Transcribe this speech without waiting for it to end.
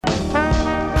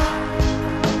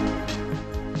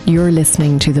You're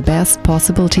listening to the best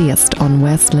possible taste on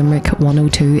West Limerick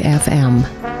 102 FM.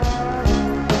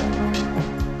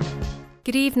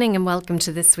 Good evening and welcome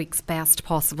to this week's Best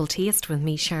Possible Taste with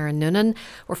me, Sharon Noonan.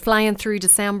 We're flying through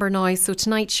December now, so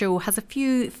tonight's show has a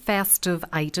few festive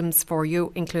items for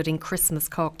you, including Christmas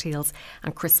cocktails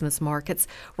and Christmas markets.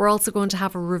 We're also going to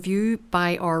have a review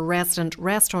by our resident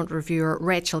restaurant reviewer,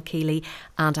 Rachel Keeley,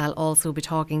 and I'll also be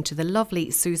talking to the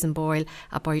lovely Susan Boyle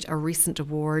about a recent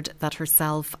award that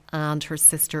herself and her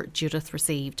sister Judith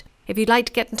received. If you'd like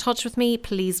to get in touch with me,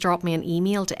 please drop me an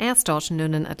email to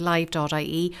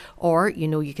s.noonan@live.ie, or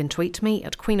you can tweet me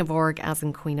at Queen of Org, as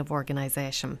in Queen of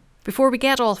Organisation. Before we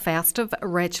get all festive,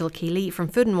 Rachel Keeley from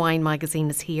Food and Wine magazine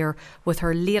is here with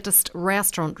her latest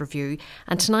restaurant review,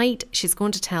 and tonight she's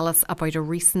going to tell us about a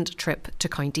recent trip to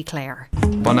County Clare.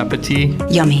 Bon appetit.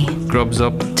 Yummy. Grubs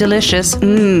up. Delicious.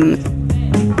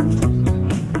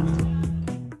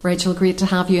 Rachel, great to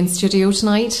have you in studio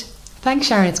tonight. Thanks,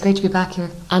 Sharon. It's great to be back here.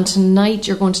 And tonight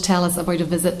you're going to tell us about a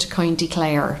visit to County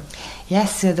Clare.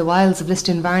 Yes, the wilds of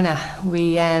Lisdoonvarna.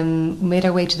 We made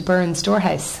our way to the Burren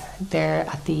Storehouse there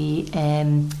at the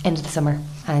end of the summer,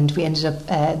 and we ended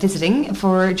up visiting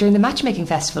during the matchmaking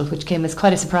festival, which came as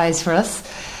quite a surprise for us.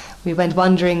 We went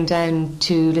wandering down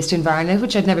to Lisdoonvarna,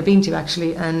 which I'd never been to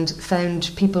actually, and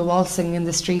found people waltzing in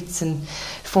the streets and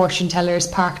fortune tellers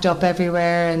parked up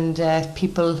everywhere, and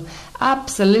people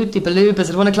absolutely belugas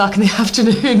at 1 o'clock in the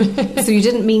afternoon. So you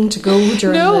didn't mean to go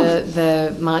during No.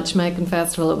 the matchmaking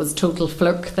festival? It was total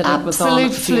fluke that it was on Absolute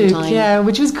at the same fluke, time. yeah,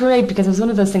 which was great because it was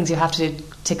one of those things you have to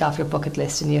tick off your bucket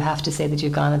list, and you have to say that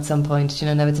you've gone at some point.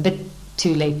 Now it's a bit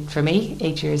too late for me,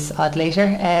 8 years odd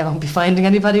later. I won't be finding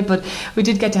anybody, but we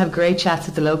did get to have great chats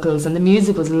with the locals, and the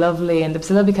music was lovely, and there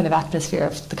was a lovely kind of atmosphere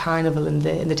of the carnival in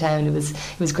the town. It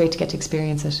was great to get to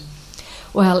experience it.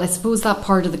 Well, I suppose that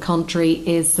part of the country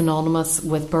is synonymous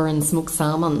with Burren smoked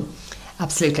salmon.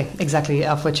 Absolutely, exactly,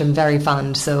 of which I'm very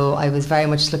fond. So I was very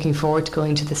much looking forward to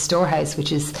going to the Storehouse,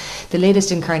 which is the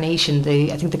latest incarnation.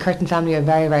 I think the Curtin family are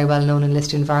very, very well known in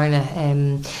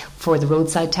Lisdoonvarna for the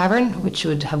Roadside Tavern, which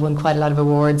would have won quite a lot of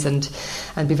awards and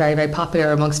be very, very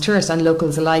popular amongst tourists and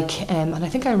locals alike. And I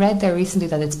think I read there recently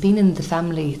that it's been in the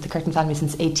Curtin family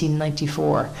since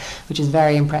 1894, which is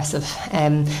very impressive.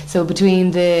 So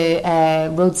between the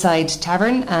Roadside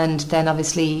Tavern and then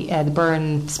obviously the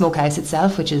Burren Smokehouse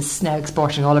itself, which is now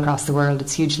exporting all across the world,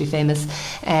 it's hugely famous.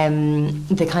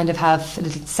 They kind of have a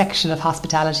little section of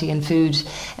hospitality and food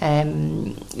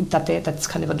that's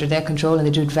kind of under their control, and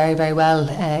they do it very, very well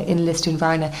in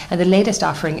Lisdoonvarna. And the latest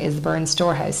offering is the Burren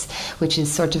Storehouse, which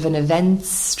is sort of an events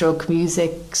stroke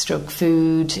music stroke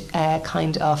food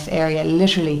kind of area,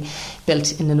 literally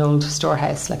built in an old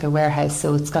storehouse, like a warehouse.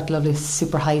 So it's got lovely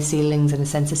super high ceilings and a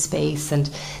sense of space, and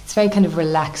it's very kind of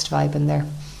relaxed vibe in there.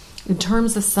 In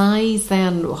terms of size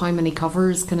then, how many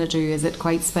covers can it do? Is it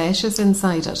quite spacious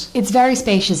inside it? It's very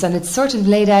spacious, and it's sort of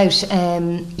laid out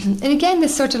and again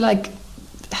this sort of like,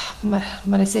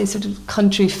 when I say sort of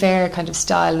country fair kind of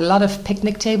style, a lot of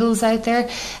picnic tables out there.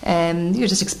 You're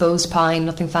just exposed pine,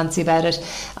 nothing fancy about it.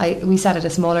 We sat at a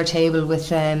smaller table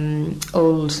with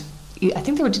old, I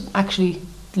think they were actually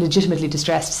legitimately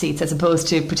distressed seats as opposed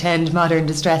to pretend modern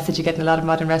distress that you get in a lot of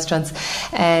modern restaurants,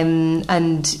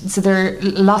 and so there are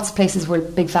lots of places where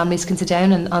big families can sit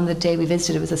down. And on the day we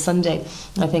visited, it was a Sunday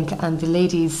I think, and the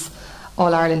ladies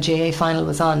All-Ireland GAA final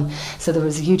was on, so there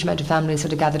was a huge amount of families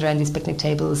sort of gathered around these picnic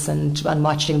tables and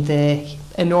watching the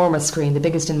enormous screen, the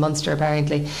biggest in Munster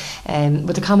apparently,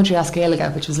 with the commentary as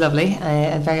Gaeilge, which was lovely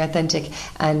and very authentic,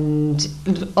 and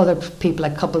other people,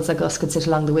 like couples like us, could sit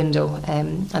along the window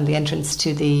and the entrance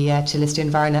to the to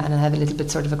Lisdoonvarna, and have a little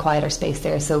bit sort of a quieter space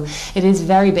there. So it is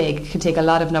very big, can take a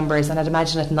lot of numbers, and I'd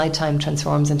imagine at night time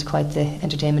transforms into quite the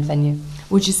entertainment venue.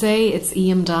 Would you say it's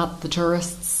aimed at the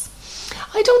tourists?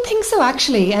 I don't think so,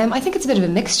 actually. I think it's a bit of a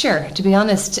mixture, to be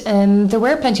honest. There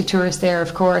were plenty of tourists there,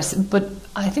 of course, but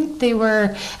I think they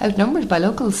were outnumbered by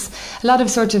locals. A lot of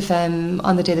sort of,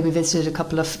 on the day that we visited, a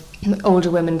couple of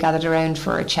older women gathered around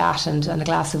for a chat and a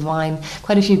glass of wine.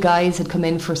 Quite a few guys had come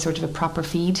in for sort of a proper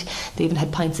feed. They even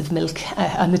had pints of milk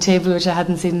on the table, which I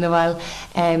hadn't seen in a while.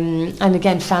 And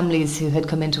again, families who had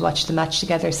come in to watch the match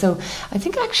together. So I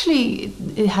think actually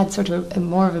it had sort of a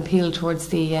more of an appeal towards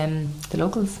the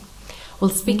locals. Well,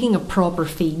 speaking of proper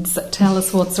feeds, tell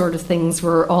us what sort of things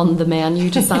were on the menu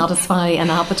to satisfy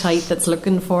an appetite that's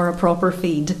looking for a proper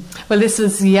feed. Well,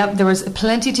 there was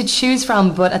plenty to choose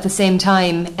from, but at the same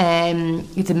time,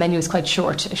 the menu is quite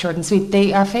short and sweet.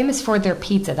 They are famous for their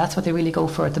pizza. That's what they really go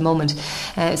for at the moment.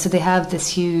 So they have this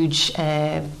huge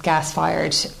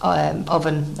gas-fired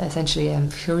oven, essentially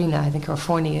Furina, I think, or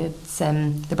Forni.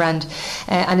 It's the brand,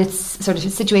 and it's sort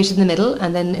of situated in the middle,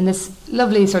 and then in this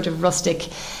lovely sort of rustic,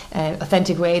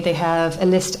 authentic way, they have a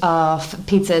list of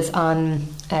pizzas on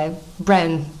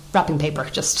brown wrapping paper,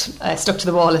 just stuck to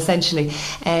the wall essentially.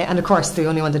 And of course, the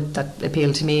only one that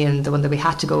appealed to me, and the one that we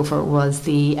had to go for, was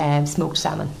the smoked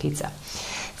salmon pizza.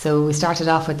 So we started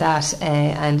off with that,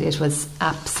 and it was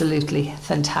absolutely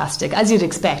fantastic, as you'd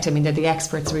expect. I mean, they're the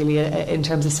experts really in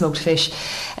terms of smoked fish.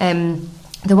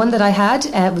 The one that I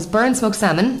had was burnt smoked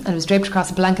salmon, and it was draped across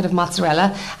a blanket of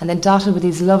mozzarella and then dotted with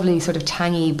these lovely sort of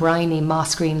tangy, briny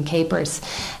moss green capers.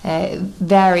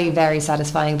 Very, very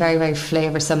satisfying, very, very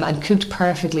flavoursome, and cooked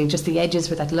perfectly. Just the edges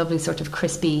with that lovely sort of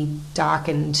crispy,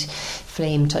 darkened,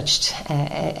 flame-touched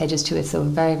edges to it. So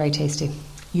very, very tasty.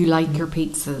 You like your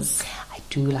pizzas? I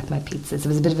do like my pizzas. It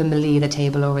was a bit of a melee at the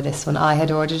table over this one. I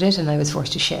had ordered it and I was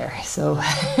forced to share, so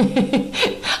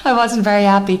I wasn't very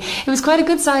happy. It was quite a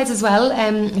good size as well,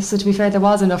 so to be fair, there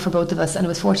was enough for both of us, and it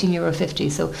was €14.50,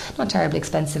 so not terribly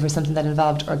expensive for something that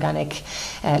involved organic,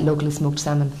 locally smoked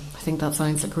salmon. I think that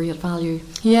sounds like great value.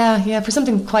 Yeah, for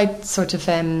something quite sort of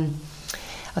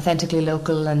authentically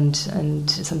local, and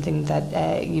something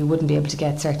that you wouldn't be able to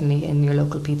get certainly in your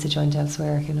local pizza joint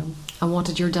elsewhere, you know. And what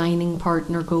did your dining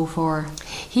partner go for?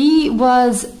 He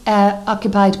was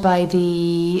occupied by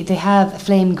they have a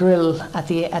flame grill at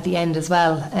the end as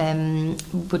well,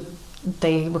 but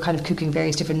they were kind of cooking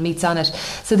various different meats on it.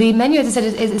 So the menu, as I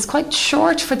said, is quite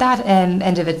short for that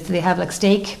end of it. They have like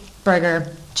steak,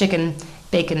 burger, chicken,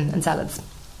 bacon and salads.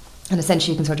 And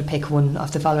essentially you can sort of pick one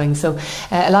of the following. So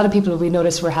a lot of people, we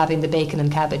noticed, were having the bacon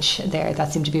and cabbage there.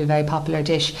 That seemed to be a very popular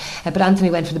dish. But Anthony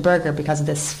went for the burger because of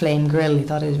this flame grill. He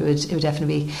thought it would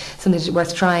definitely be something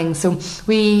worth trying. So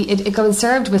it got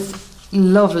served with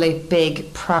lovely,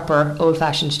 big, proper,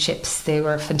 old-fashioned chips. They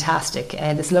were fantastic.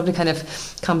 This lovely kind of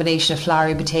combination of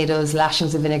floury potatoes,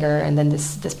 lashings of vinegar, and then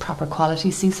this proper quality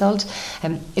sea salt.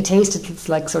 It tasted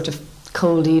like sort of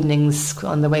cold evenings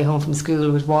on the way home from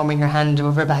school, with warming your hand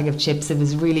over a bag of chips. It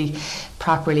was really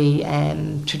properly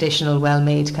traditional,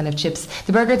 well-made kind of chips.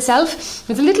 The burger itself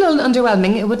was a little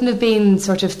underwhelming. It wouldn't have been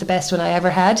sort of the best one I ever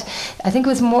had. I think it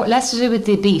was less to do with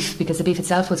the beef, because the beef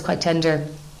itself was quite tender.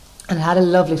 And it had a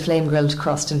lovely flame grilled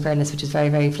crust, in fairness, which is very,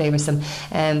 very flavoursome.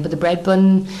 But the bread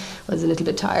bun was a little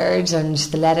bit tired, and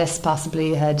the lettuce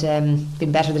possibly had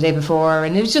been better the day before,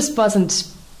 and it just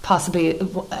wasn't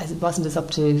it wasn't as up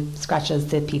to scratch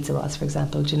as the pizza was, for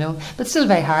example, you know, but still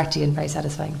very hearty and very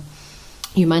satisfying.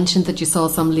 You mentioned that you saw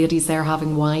some ladies there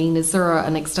having wine. Is there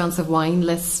an extensive wine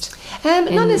list? Not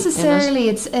necessarily.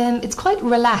 It's quite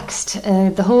relaxed.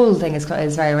 The whole thing is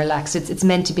very relaxed. It's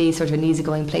meant to be sort of an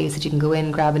easygoing place that you can go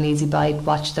in, grab an easy bite,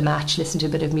 watch the match, listen to a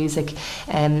bit of music,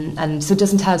 and so it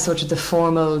doesn't have sort of the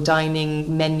formal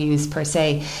dining menus per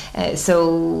se.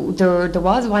 So there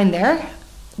was wine there.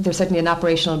 There's certainly an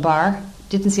operational bar.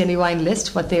 Didn't see any wine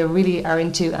list. What they really are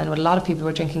into, and what a lot of people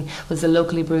were drinking, was the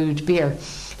locally brewed beer.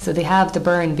 So they have the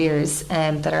Burn beers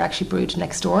that are actually brewed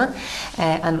next door.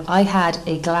 And I had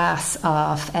a glass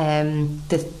of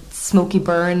the Smoky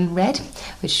Burn Red,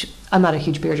 which I'm not a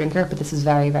huge beer drinker, but this was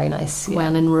very, very nice. Yeah.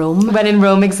 When in Rome. When in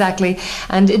Rome, exactly.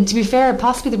 And to be fair,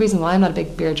 possibly the reason why I'm not a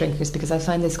big beer drinker is because I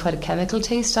find there's quite a chemical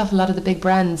taste off a lot of the big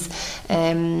brands.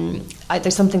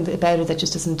 There's something about it that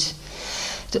just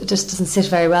doesn't sit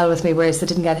very well with me, whereas I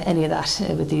didn't get any of that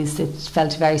with these. It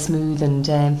felt very smooth,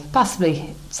 and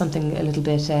possibly something a little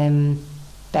bit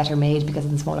better made because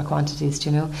of the smaller quantities,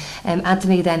 you know.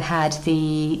 Anthony then had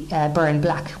the Burn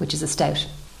Black, which is a stout.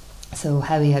 So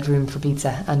how he had room for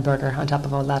pizza and burger on top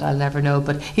of all that, I'll never know,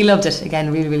 but he loved it.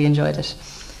 Again, really, really enjoyed it.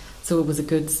 So it was a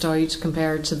good stout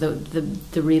compared to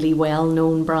the really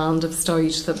well-known brand of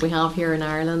stout that we have here in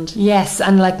Ireland. Yes,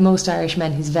 and like most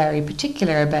Irishmen, he's very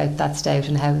particular about that stout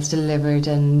and how it's delivered,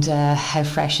 and how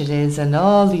fresh it is, and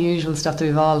all the usual stuff that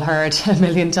we've all heard a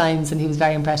million times, and he was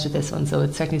very impressed with this one, so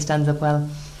it certainly stands up well.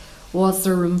 Was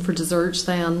there room for dessert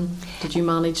then? Did you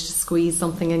manage to squeeze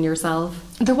something in yourself?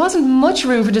 There wasn't much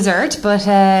room for dessert, but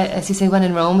as you say, when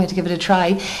in Rome, we had to give it a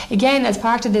try. Again, as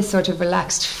part of this sort of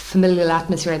relaxed, familial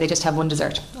atmosphere, they just have one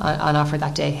dessert on offer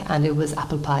that day, and it was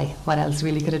apple pie. What else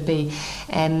really could it be?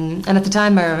 And at the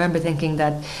time, I remember thinking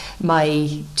that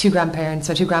my two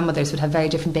grandmothers would have very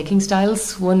different baking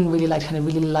styles. One really liked kind of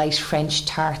really light French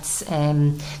tarts,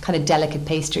 kind of delicate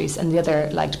pastries, and the other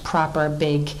liked proper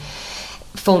big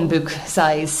phone book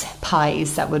size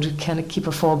pies that would kind of keep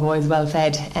her four boys well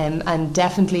fed, and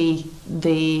definitely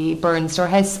the Burn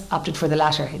Storehouse opted for the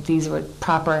latter. These were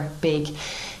proper big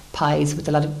pies with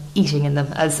a lot of eating in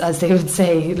them, as they would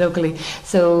say locally.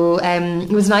 So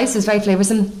it was nice. It was very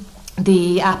flavoursome.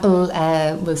 The apple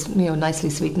was, nicely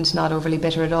sweetened, not overly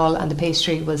bitter at all, and the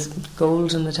pastry was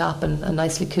gold on the top and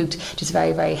nicely cooked, just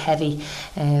very, very heavy.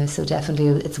 So definitely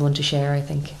it's one to share, I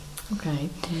think. Okay.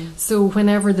 So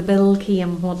whenever the bill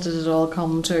came, what did it all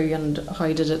come to, and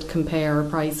how did it compare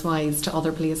price-wise to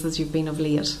other places you've been of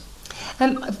late?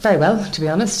 Very well, to be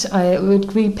honest.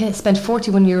 We spent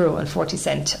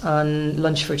 €41.40 on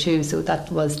lunch for two, so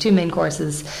that was 2 main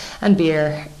courses and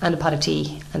beer and a pot of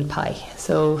tea and pie.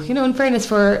 So, in fairness,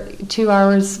 for 2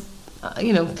 hours,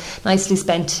 nicely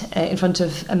spent in front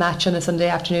of a match on a Sunday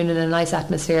afternoon in a nice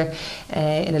atmosphere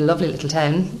in a lovely little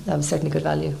town, that was certainly good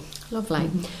value. Lovely.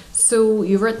 So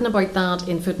you've written about that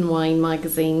in Food and Wine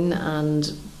magazine,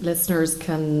 and listeners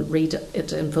can read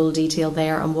it in full detail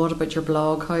there. And what about your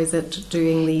blog? How's it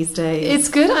doing these days? It's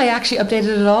good. I actually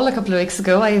updated it all a couple of weeks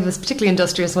ago. I was particularly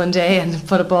industrious one day and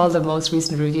put up all the most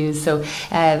recent reviews. So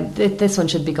this one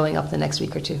should be going up the next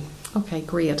week or two. Okay,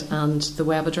 great. And the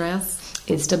web address?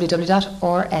 It's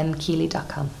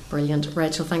www.rmkeeley.com. Brilliant.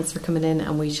 Rachel, thanks for coming in,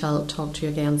 and we shall talk to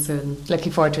you again soon.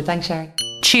 Looking forward to it. Thanks, Sharon.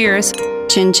 Cheers.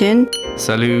 Chin chin.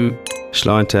 Salut.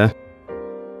 Sláinte.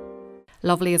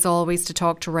 Lovely as always to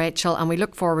talk to Rachel, and we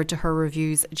look forward to her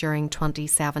reviews during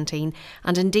 2017.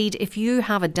 And indeed, if you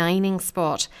have a dining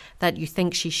spot that you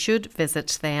think she should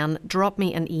visit, then drop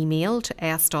me an email to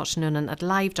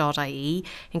s.noonan@live.ie,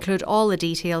 include all the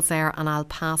details there, and I'll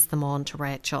pass them on to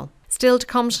Rachel. Still to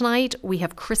come tonight, we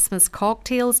have Christmas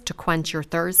cocktails to quench your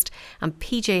thirst, and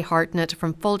PJ Hartnett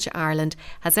from Fulcha, Ireland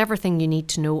has everything you need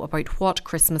to know about what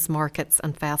Christmas markets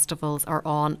and festivals are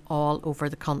on all over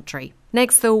the country.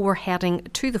 Next though, we're heading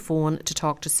to the phone to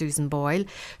talk to Susan Boyle.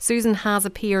 Susan has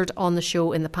appeared on the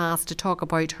show in the past to talk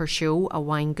about her show, A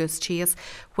Wine Goose Chase,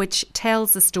 which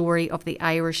tells the story of the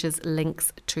Irish's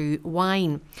links to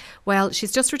wine. Well,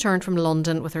 she's just returned from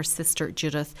London with her sister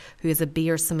Judith, who is a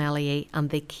beer sommelier, and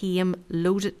they came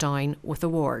loaded down with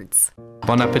awards.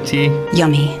 Bon appetit.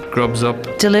 Yummy. Grubs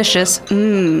up. Delicious.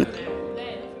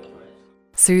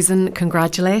 Susan,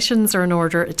 congratulations are in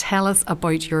order. Tell us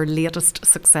about your latest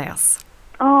success.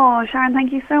 Oh, Sharon,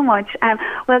 thank you so much.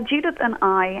 Well, Judith and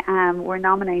I were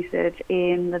nominated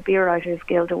in the Beer Writers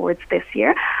Guild Awards this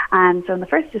year. And so on the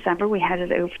 1st of December, we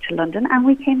headed over to London and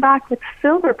we came back with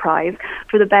silver prize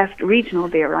for the best regional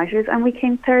beer writers. And we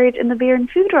came third in the beer and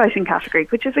food writing category,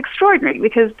 which is extraordinary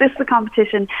because this is a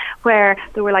competition where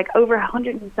there were like over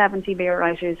 170 beer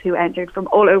writers who entered from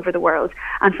all over the world.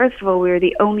 And first of all, we were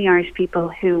the only Irish people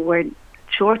who were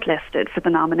shortlisted for the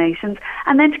nominations,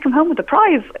 and then to come home with the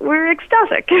prize, we're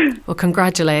ecstatic. Well,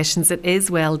 congratulations, it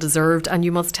is well deserved, and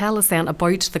you must tell us then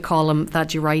about the column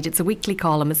that you write. It's a weekly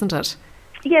column, isn't it?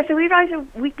 Yeah, so we write a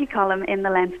weekly column in the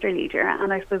Leinster Leader,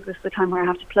 and I suppose this is the time where I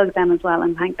have to plug them as well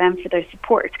and thank them for their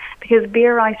support, because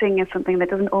beer writing is something that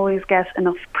doesn't always get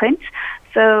enough print.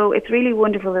 So it's really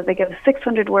wonderful that they give us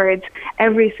 600 words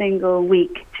every single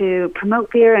week to promote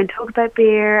beer and talk about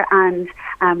beer and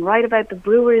write about the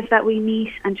brewers that we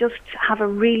meet and just have a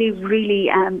really, really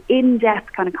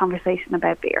in-depth kind of conversation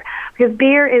about beer. Because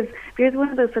beer is one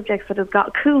of those subjects that has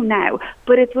got cool now,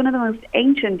 but it's one of the most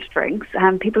ancient drinks.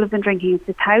 People have been drinking it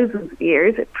for thousands of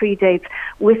years. It predates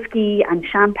whiskey and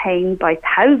champagne by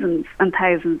thousands and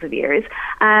thousands of years.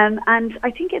 And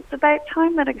I think it's about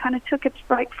time that it kind of took its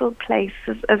rightful place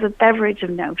as a beverage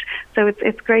of note. So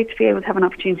it's great to be able to have an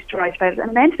opportunity to write about it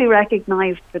and then to be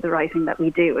recognised for the writing that we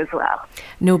do as well.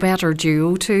 No better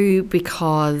duo too,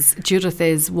 because Judith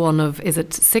is one of, is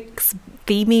it 6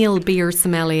 female beer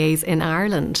sommeliers in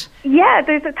Ireland? Yeah,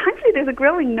 thankfully there's a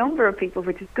growing number of people,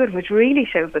 which is good, which really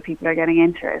shows that people are getting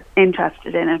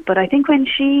interested in it. But I think when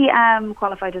she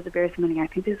qualified as a beer sommelier, I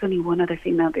think there's only one other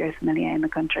female beer sommelier in the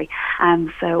country.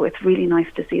 So it's really nice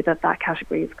to see that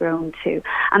category has grown too.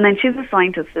 And then she's a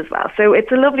scientist as well. So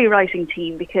it's a lovely writing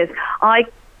team because I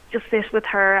just sit with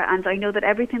her and I know that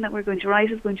everything that we're going to write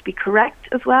is going to be correct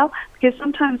as well, because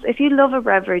sometimes if you love a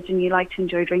beverage and you like to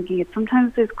enjoy drinking it,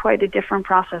 sometimes there's quite a different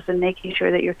process in making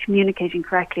sure that you're communicating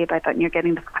correctly about that and you're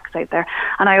getting the facts out there.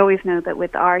 And I always know that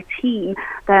with our team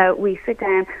that we sit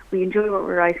down, we enjoy what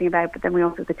we're writing about, but then we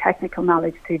also have the technical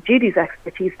knowledge through Judy's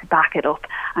expertise to back it up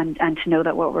and to know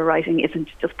that what we're writing isn't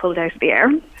just pulled out of the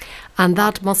air. And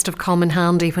that must have come in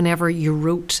handy whenever you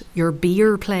wrote your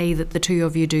beer play that the two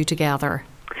of you do together.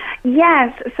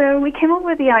 Yes, so we came up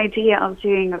with the idea of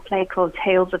doing a play called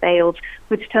Tales of Ales,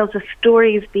 which tells the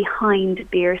stories behind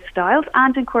beer styles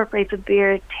and incorporates a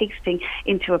beer tasting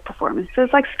into a performance. So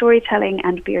it's like storytelling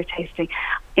and beer tasting.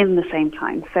 in the same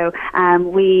time. So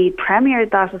we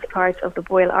premiered that as part of the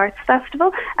Boyle Arts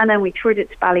Festival, and then we toured it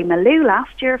to Ballymaloe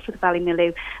last year for the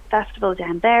Ballymaloe Festival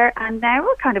down there, and now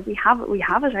we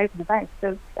have it out and about.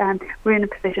 So we're in a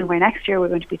position where next year we're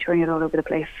going to be touring it all over the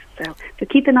place. So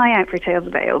keep an eye out for Tales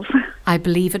of Ales. I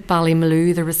believe at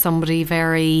Ballymaloe there was somebody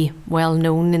very well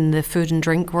known in the food and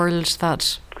drink world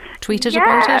that tweeted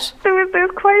about it. There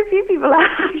was quite a few people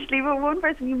actually, but one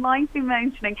person you might be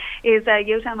mentioning is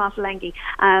Yotam Ottolenghi.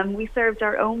 We served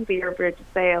our own beer,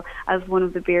 Bridget's Ale, as one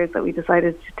of the beers that we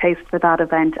decided to taste for that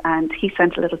event, and he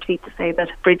sent a little tweet to say that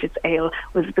Bridget's Ale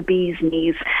was the bee's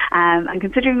knees. And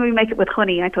considering we make it with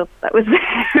honey, I thought that was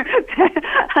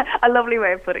a lovely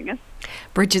way of putting it.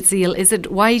 Bridget's Ale, is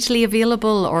it widely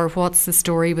available, or what's the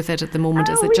story with it at the moment?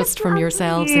 Is it just from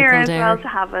yourselves in Kildare? As well to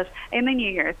have it in the new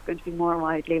year, it's going to be more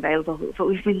widely available, but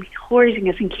we've been hoarding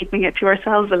it and keeping it to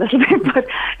ourselves a little bit. But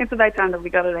it's about time that we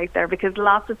got it out there, because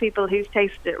lots of people who've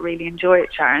tasted it really enjoy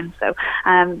it, Sharon. So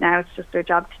now it's just our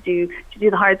job to do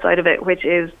the hard side of it, which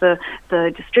is the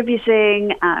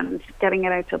distributing and getting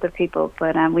it out to other people.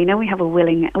 But we know we have a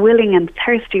willing and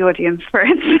thirsty audience for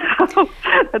it. So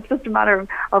it's just a matter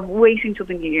of waiting till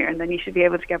the new year, and then you should be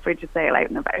able to get Bridget's Ale out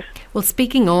and about. Well,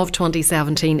 speaking of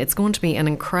 2017, it's going to be an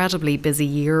incredibly busy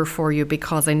year for you,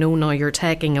 because I know now you're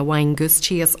taking a wine goose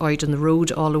chase out on the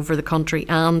road all over the country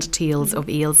and Tales of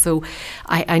Ale. So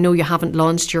I know you haven't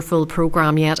launched your full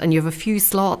programme yet, and you have a few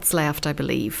slots left, I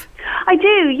believe. I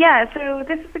do, yeah. So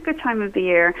this is a good time of the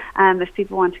year. If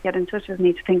people want to get in touch with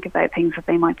me to think about things that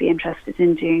they might be interested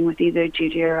in doing with either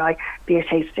Judy or I, beer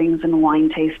tastings and wine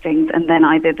tastings, and then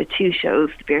either the two shows,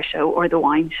 the beer show or the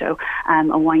wine show,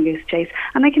 a wine goose chase.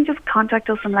 And they can just contact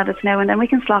us and let us know, and then we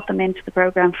can slot them into the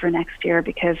programme for next year,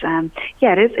 because,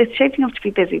 it's shaping up to be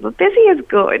busy, but busy is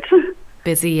good.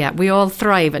 Busy, yeah. We all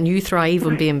thrive, and you thrive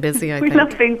on being busy, I think. We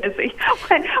love being busy.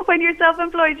 When you're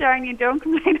self-employed, Sharon, you don't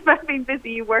complain about being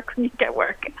busy. You work when you get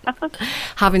work.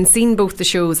 Having seen both the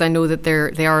shows, I know that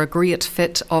they are a great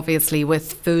fit, obviously,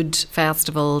 with food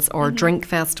festivals or drink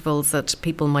festivals that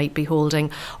people might be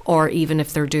holding, or even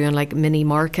if they're doing like mini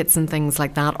markets and things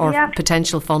like that, or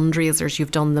potential fundraisers. You've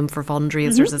done them for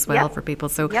fundraisers as well for people.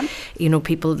 So,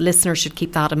 listeners should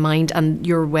keep that in mind. And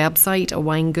your website,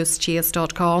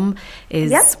 awinegoosechase.com,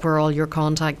 is where all your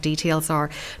contact details are.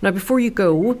 Now, before you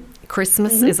go,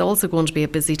 Christmas is also going to be a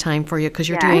busy time for you, because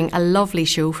you're doing a lovely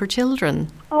show for children.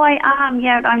 Oh, I am,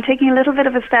 yeah. I'm taking a little bit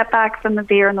of a step back from the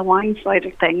beer and the wine side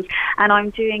of things, and I'm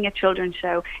doing a children's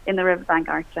show in the Riverbank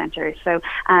Arts Centre. So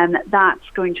that's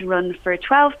going to run for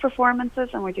 12 performances,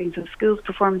 and we're doing some schools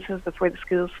performances before the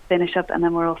schools finish up, and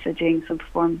then we're also doing some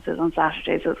performances on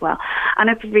Saturdays as well. And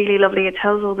it's really lovely. It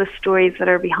tells all the stories that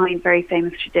are behind very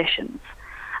famous traditions.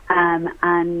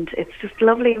 And it's just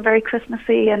lovely and very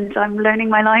Christmassy, and I'm learning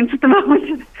my lines at the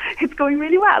moment. It's going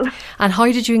really well. And how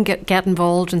did you get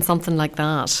involved in something like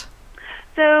that?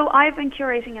 So I've been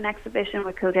curating an exhibition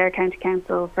with Kildare County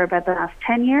Council for about the last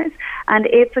 10 years, and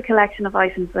it's a collection of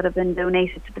items that have been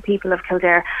donated to the people of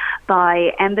Kildare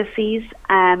by embassies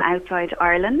outside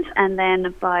Ireland, and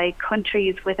then by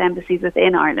countries with embassies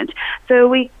within Ireland. So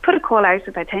we put a call out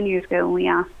about 10 years ago, and we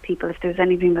asked people if there's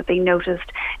anything that they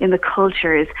noticed in the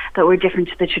cultures that were different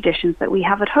to the traditions that we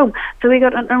have at home. So we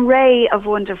got an array of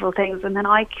wonderful things, and then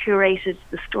I curated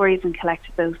the stories and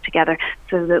collected those together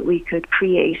so that we could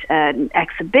create an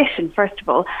exhibition, first of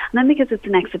all. And then, because it's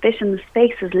an exhibition, the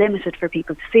space is limited for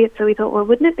people to see it. So we thought, well,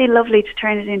 wouldn't it be lovely to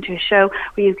turn it into a show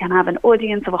where you can have an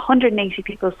audience of 180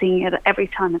 people seeing it every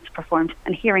time it's performed,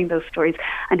 and hearing those stories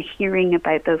and hearing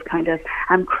about those kind of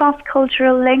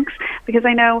cross-cultural links. Because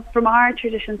I know from our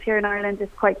traditions here in Ireland,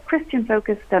 it's quite Christian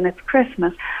focused and it's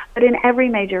Christmas, but in every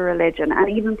major religion, and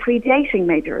even predating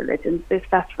major religions, there's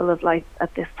Festival of Lights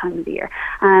at this time of the year.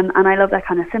 And I love that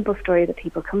kind of simple story that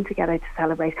people come together to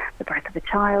celebrate the birth of a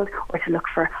child, or to look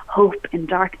for hope in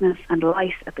darkness and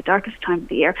light at the darkest time of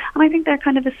the year. And I think they're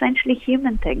kind of essentially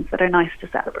human things that are nice to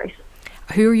celebrate.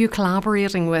 Who are you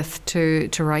collaborating with to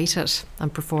write it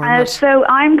and perform it? So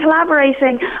I'm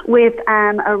collaborating with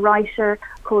a writer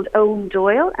called Owen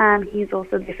Doyle, and he's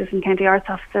also the Assistant County Arts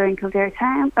Officer in Kildare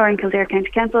Town, or in Kildare County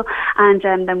Council, and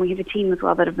then we have a team as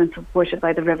well that have been supported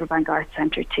by the Riverbank Arts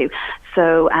Centre too.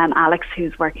 So Alex,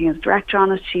 who's working as director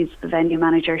on it, she's the venue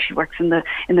manager. She works in the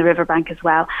Riverbank as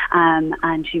well,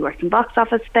 and she works in box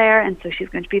office there, and so she's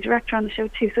going to be director on the show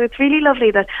too. So it's really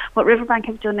lovely that what Riverbank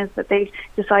have done is that they've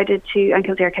decided to, and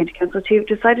Kildare County Council too,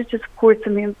 decided to support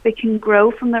something that they can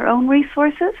grow from their own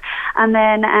resources, and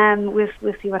then we'll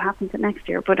see what happens next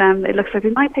year. But it looks like we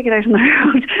might take it out on the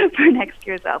road for next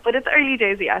year as well. But it's early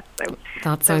days yet. So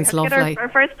that sounds lovely. Our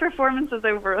first performance is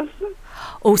over us.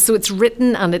 Oh, so it's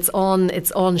written and it's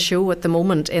on show at the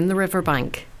moment in the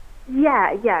Riverbank.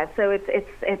 Yeah. So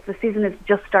it's the season is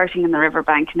just starting in the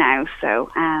Riverbank now. So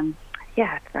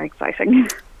it's very exciting.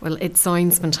 Well, it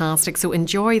sounds fantastic. So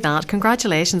enjoy that.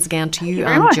 Congratulations again to you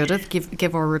and much. Judith.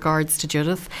 Give our regards to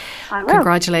Judith. I will.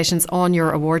 Congratulations on your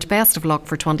award. Best of luck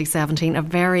for 2017. A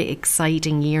very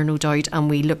exciting year, no doubt, and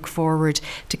we look forward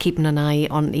to keeping an eye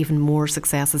on even more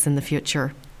successes in the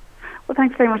future. Well,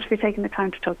 thanks very much for taking the time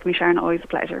to talk to me, Sharon. Always a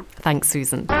pleasure. Thanks,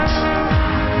 Susan.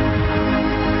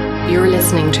 You're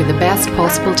listening to The Best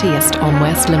Possible Taste on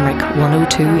West Limerick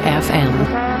 102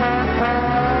 FM.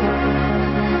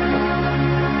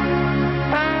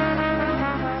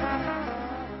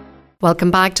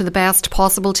 Welcome back to The Best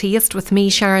Possible Taste with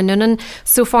me, Sharon Noonan.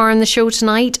 So far on the show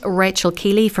tonight, Rachel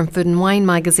Keeley from Food and Wine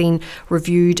magazine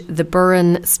reviewed the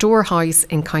Burren Storehouse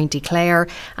in County Clare,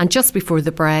 and just before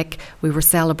the break we were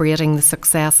celebrating the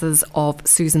successes of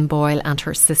Susan Boyle and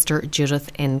her sister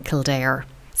Judith in Kildare.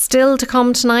 Still to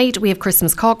come tonight, we have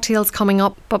Christmas cocktails coming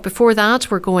up, but before that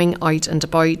we're going out and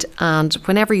about, and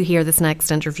whenever you hear this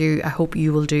next interview I hope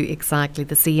you will do exactly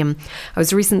the same. I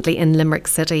was recently in Limerick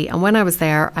City, and when I was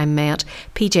there I met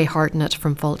PJ Hartnett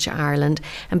from Fulcha, Ireland,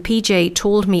 and PJ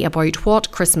told me about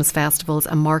what Christmas festivals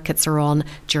and markets are on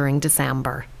during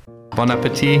December. Bon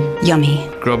appetit. Yummy.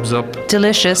 Grubs up.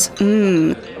 Delicious.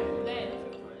 PJ,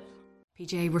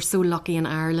 we're so lucky in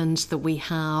Ireland that we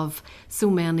have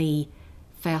so many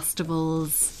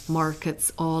festivals,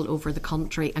 markets all over the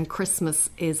country, and Christmas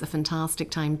is a fantastic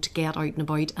time to get out and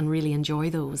about and really enjoy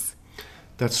those.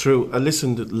 That's true. I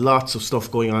listened to lots of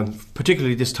stuff going on,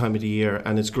 particularly this time of the year,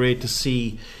 and it's great to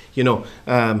see,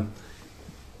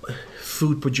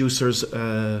 food producers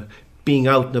being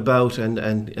out and about,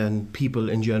 and people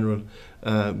in general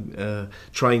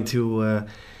trying to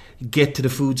get to the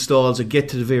food stalls and get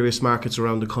to the various markets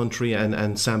around the country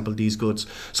and sample these goods.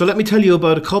 So let me tell you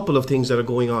about a couple of things that are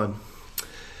going on.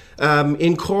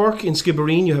 In Cork, in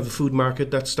Skibbereen, you have a food market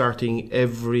that's starting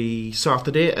every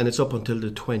Saturday, and it's up until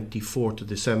the 24th of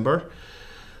December.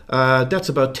 That's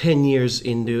about 10 years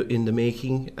in the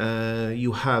making.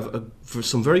 You have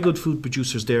some very good food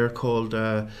producers there called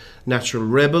Natural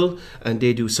Rebel, and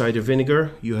they do cider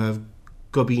vinegar. You have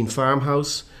Gubbeen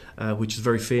Farmhouse, which is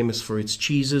very famous for its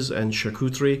cheeses and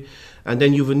charcuterie. And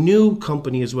then you have a new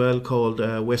company as well called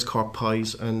West Cork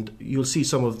Pies, and you'll see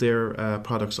some of their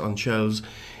products on shelves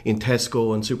in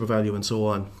Tesco and SuperValu and so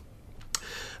on.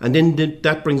 And then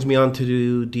that brings me on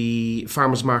to the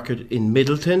farmers market in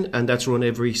Middleton, and that's run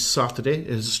every Saturday. It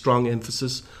has a strong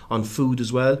emphasis on food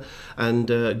as well,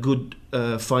 and a good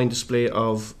fine display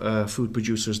of food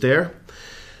producers there.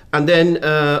 And then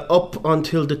up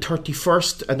until the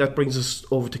 31st, and that brings us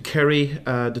over to Kerry,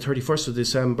 the 31st of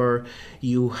December,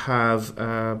 you have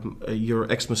your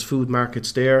Xmas food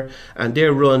markets there, and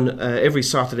they're run every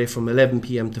Saturday from 11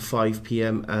 p.m. to 5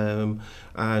 p.m.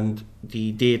 And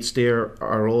the dates there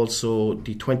are also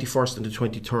the 21st and the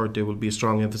 23rd. There will be a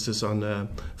strong emphasis on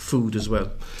food as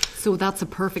well. So that's a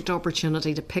perfect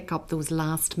opportunity to pick up those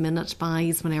last minute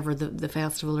buys whenever the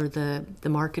festival or the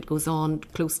market goes on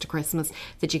close to Christmas,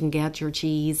 that you can get your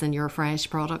cheese and your fresh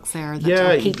products there that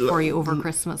will keep for you over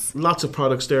Christmas. Lots of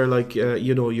products there, like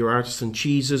your artisan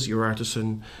cheeses, your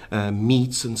artisan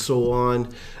meats and so on,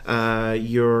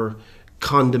 your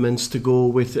condiments to go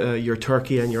with your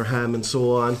turkey and your ham and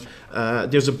so on.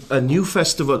 There's a new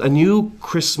festival, a new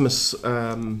Christmas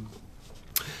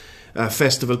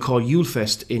festival called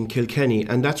Yulefest in Kilkenny,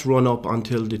 and that's run up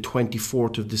until the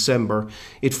 24th of December.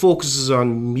 It focuses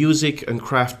on music and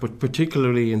craft, but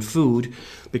particularly in food,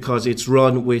 because it's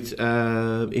run with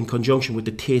in conjunction with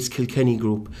the Taste Kilkenny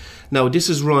group. Now, this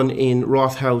is run in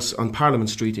Roth House on Parliament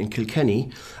Street in Kilkenny,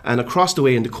 and across the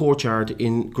way in the courtyard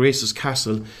in Grace's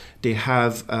Castle, they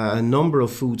have a number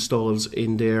of food stalls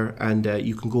in there, and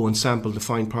you can go and sample the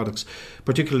fine products.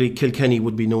 Particularly Kilkenny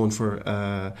would be known for,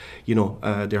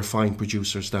 their fine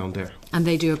producers down there. And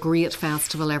they do a great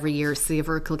festival every year,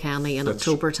 Savour Kilkenny, in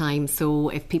October time. So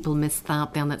if people miss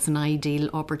that, then it's an ideal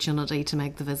opportunity to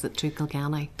make the visit to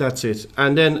Kilkenny. That's it.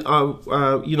 And then,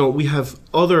 we have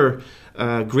other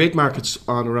great markets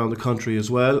on around the country as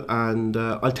well, and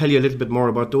I'll tell you a little bit more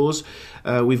about those.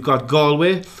 We've got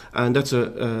Galway, and that's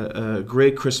a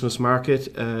great Christmas market.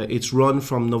 It's run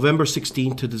from November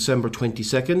 16th to December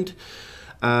 22nd.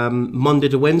 Monday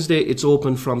to Wednesday it's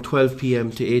open from 12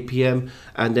 p.m. to 8 p.m,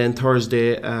 and then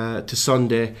Thursday to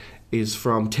Sunday is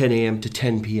from 10 a.m. to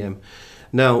 10 p.m.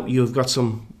 Now, you've got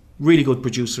some really good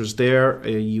producers there.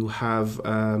 You have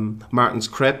Martin's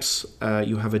Crepes,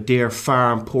 you have Adair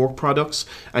Farm pork products,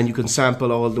 and you can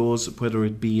sample all those, whether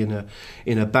it be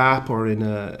in a bap or in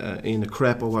a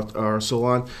crepe or so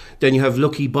on. Then you have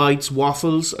Lucky Bites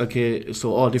waffles, okay,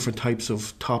 so all different types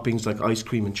of toppings like ice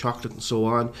cream and chocolate and so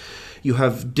on. You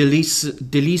have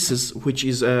Delices, which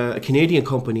is a Canadian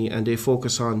company, and they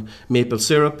focus on maple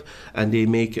syrup, and they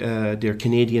make their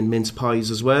Canadian mince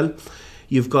pies as well.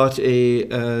 You've got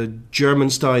a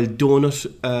German-style donut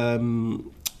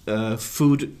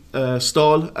food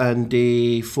stall, and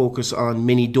they focus on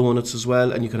mini donuts as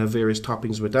well, and you can have various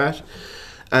toppings with that.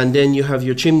 And then you have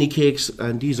your chimney cakes,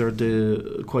 and these are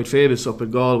quite famous up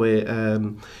in Galway.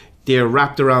 They're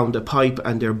wrapped around a pipe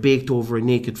and they're baked over a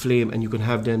naked flame, and you can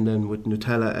have them then with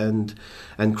Nutella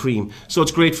and cream. So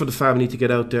it's great for the family to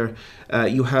get out there.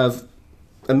 You have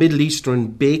a Middle Eastern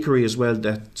bakery as well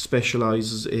that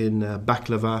specialises in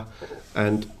baklava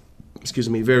and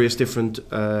various different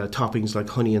toppings like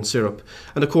honey and syrup.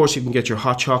 And of course you can get your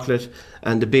hot chocolate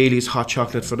and the Bailey's hot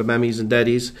chocolate for the mammies and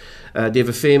daddies. They have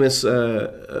a famous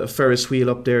Ferris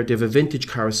wheel up there. They have a vintage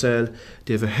carousel.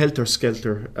 They have a Helter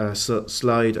Skelter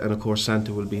slide, and of course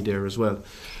Santa will be there as well.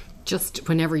 Just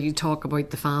whenever you talk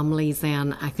about the families,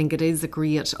 then I think it is a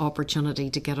great opportunity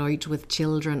to get out with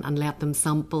children and let them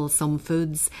sample some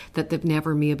foods that they've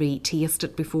never maybe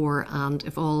tasted before. And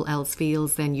if all else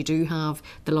fails, then you do have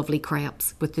the lovely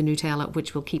crepes with the Nutella,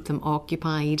 which will keep them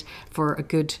occupied for a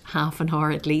good half an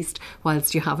hour at least,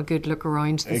 whilst you have a good look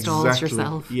around the stalls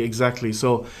yourself. Yeah, exactly.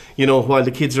 So, while the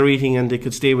kids are eating and they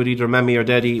could stay with either mammy or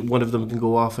daddy, one of them can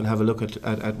go off and have a look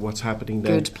at what's happening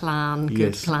there. Good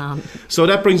plan. So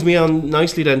that brings me on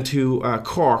nicely then to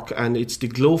Cork, and it's the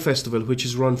Glow Festival, which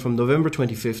is run from November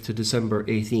 25th to December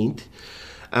 18th,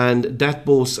 and that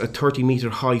boasts a 30-metre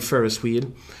high Ferris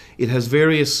wheel. It has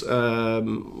various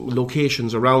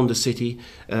locations around the city,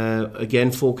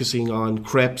 again focusing on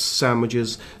crepes,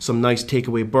 sandwiches, some nice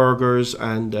takeaway burgers,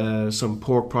 and some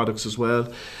pork products as well.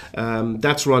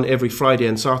 That's run every Friday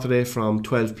and Saturday from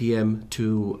 12 p.m.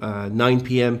 to 9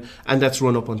 p.m, and that's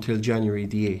run up until January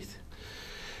the 8th.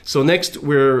 So next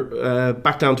we're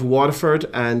back down to Waterford,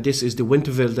 and this is the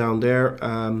Winterville down there.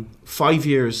 5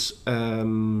 years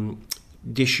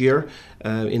this year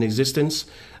in existence.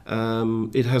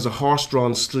 It has a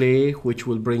horse-drawn sleigh which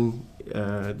will bring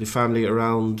the family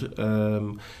around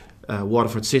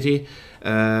Waterford City.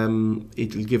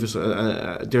 It'll give us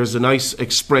there's a nice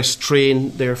express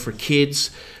train there for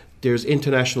kids. There's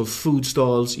international food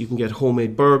stalls. You can get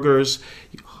homemade burgers,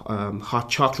 hot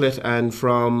chocolate, and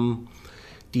from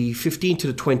the 15th to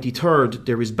the 23rd,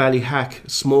 there is Ballyhack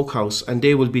Smokehouse, and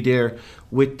they will be there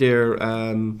with their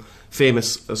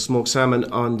famous smoked salmon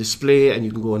on display, and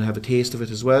you can go and have a taste of it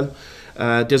as well.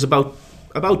 There's about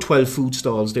 12 food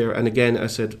stalls there, and again,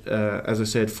 as I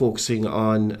said, focusing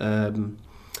on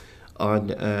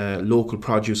local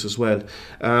produce as well.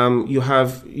 You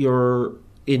have your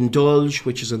Indulge,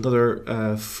 which is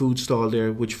another food stall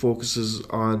there, which focuses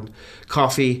on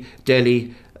coffee,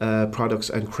 deli products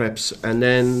and crepes. And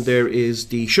then there is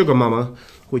the Sugar Mama,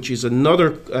 which is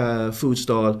another food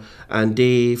stall, and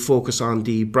they focus on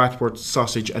the Bratwurst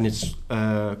sausage, and it's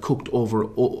cooked over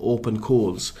open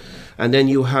coals. And then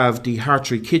you have the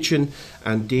Hartree Kitchen,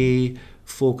 and they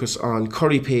focus on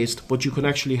curry paste, but you can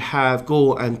actually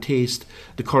go and taste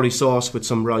the curry sauce with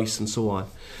some rice and so on.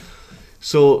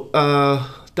 So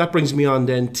that brings me on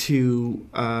then to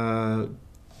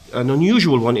an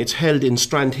unusual one. It's held in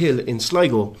Strandhill in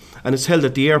Sligo, and it's held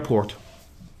at the airport.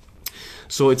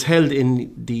 So it's held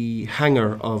in the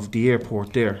hangar of the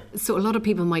airport there. So a lot of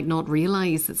people might not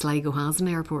realise that Sligo has an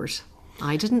airport.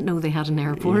 I didn't know they had an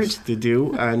airport. Yes, they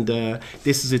do, and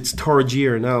this is its third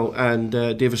year now, and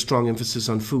they have a strong emphasis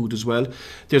on food as well.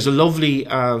 There's a lovely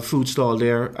food stall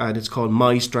there, and it's called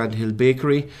My Strandhill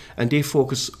Bakery, and they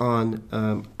focus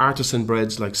on artisan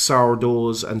breads like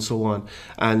sourdoughs and so on.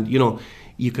 And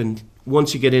you can,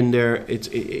 once you get in there,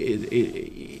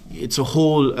 it's a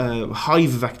whole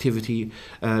hive of activity.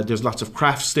 There's lots of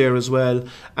crafts there as well,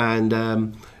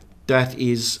 and that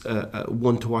is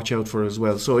one to watch out for as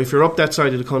well. So if you're up that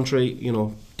side of the country,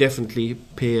 definitely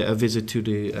pay a visit to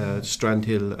the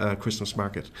Strandhill Christmas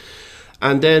market.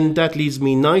 And then that leads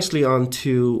me nicely on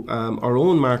to our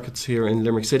own markets here in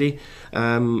Limerick City,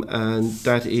 and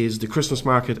that is the Christmas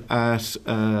market at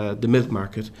the Milk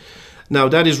Market. Now,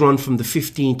 that is run from the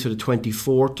 15th to the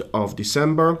 24th of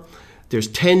December. There's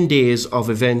 10 days of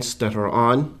events that are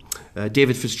on.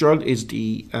 David Fitzgerald is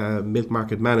the milk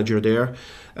market manager there.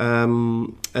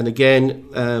 And again,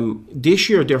 this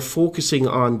year they're focusing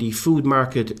on the food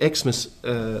market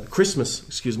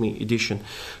Christmas edition.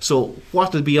 So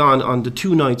what will be on the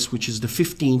 2 nights, which is the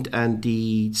 15th and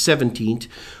the 17th,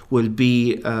 will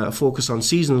be a focus on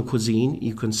seasonal cuisine.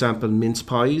 You can sample mince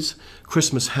pies,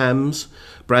 Christmas hams,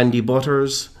 brandy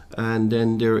butters, and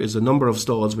then there is a number of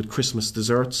stalls with Christmas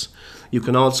desserts. You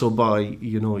can also buy,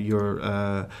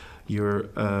 your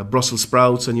Brussels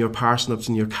sprouts and your parsnips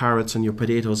and your carrots and your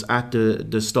potatoes at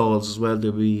the stalls as well.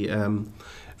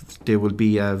 There will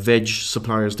be veg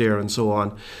suppliers there and so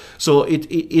on. So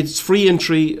it's free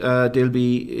entry. It'll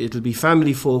be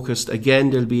family focused. Again,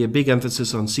 there'll be a big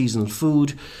emphasis on seasonal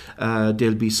food.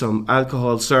 There'll be some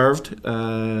alcohol served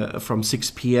from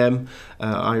 6 p.m.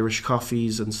 Irish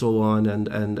coffees and so on,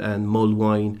 and mulled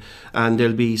wine. And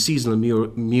there'll be seasonal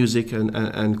music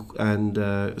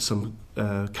and some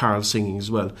carol singing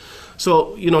as well.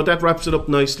 So that wraps it up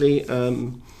nicely.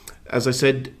 As I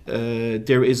said,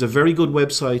 there is a very good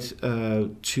website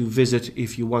to visit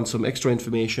if you want some extra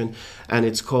information, and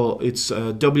it's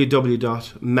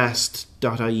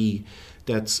www.mast.ie.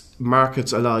 That's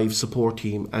Markets Alive Support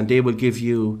Team, and they will give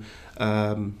you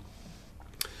some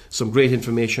great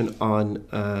information on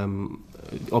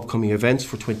upcoming events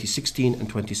for 2016 and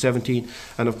 2017.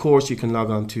 And of course you can log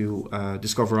on to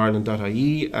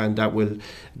discoverireland.ie, and that will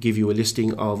give you a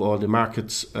listing of all the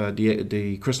markets,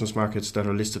 the Christmas markets that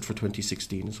are listed for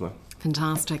 2016 as well.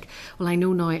 Fantastic. Well, I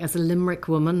know now as a Limerick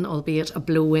woman, albeit a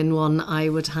blow-in one, I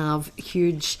would have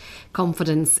huge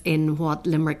confidence in what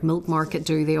Limerick Milk Market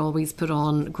do. They always put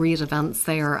on great events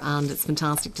there, and it's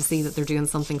fantastic to see that they're doing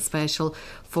something special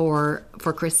for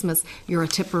Christmas. You're a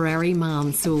Tipperary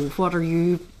man, so what are you?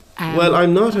 Well,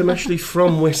 I'm not. I'm actually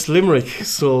from West Limerick,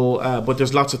 so but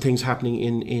there's lots of things happening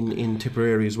in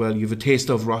Tipperary as well. You have a taste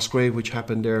of Roscrea, which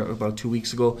happened there about 2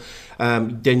 weeks ago.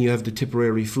 Then you have the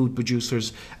Tipperary food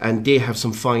producers, and they have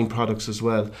some fine products as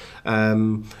well.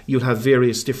 You'll have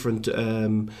various different,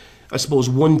 I suppose,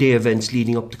 one-day events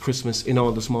leading up to Christmas in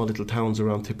all the small little towns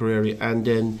around Tipperary, and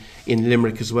then in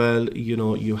Limerick as well.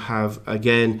 You have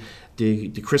again.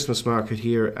 The Christmas market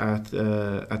here at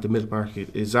the milk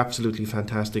market is absolutely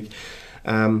fantastic,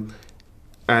 and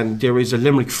there is a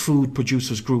Limerick food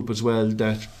producers group as well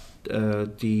that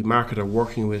the market are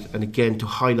working with, and again to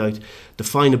highlight the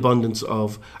fine abundance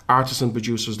of artisan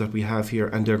producers that we have here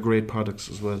and their great products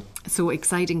as well. So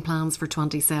exciting plans for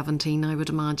 2017, I would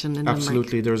imagine, in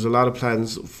Absolutely. Limerick. There's a lot of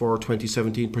plans for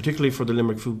 2017, particularly for the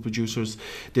Limerick food producers.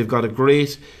 They've got a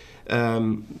great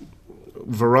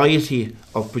variety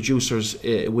of producers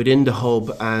within the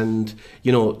hub, and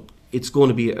it's going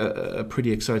to be a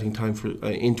pretty exciting time for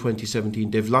in 2017.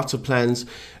 They've lots of plans.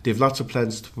 They've lots of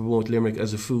plans to promote Limerick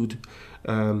as a food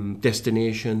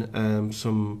destination.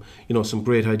 Some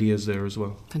great ideas there as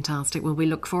well. Fantastic. Well, we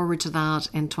look forward to that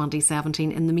in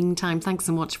 2017. In the meantime, thanks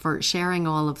so much for sharing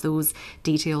all of those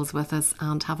details with us,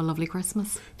 and have a lovely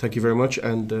Christmas. Thank you very much,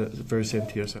 and the very same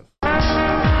to yourself.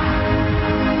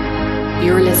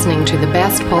 You're listening to the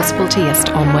best possible taste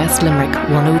on West Limerick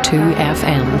 102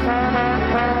 FM.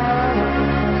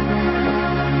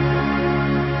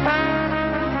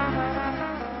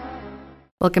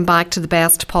 Welcome back to the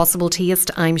best possible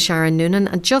taste. I'm Sharon Noonan,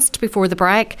 and just before the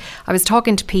break I was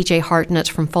talking to PJ Hartnett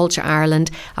from Fáilte Ireland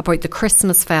about the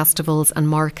Christmas festivals and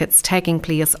markets taking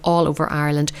place all over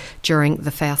Ireland during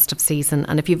the festive season.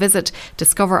 And if you visit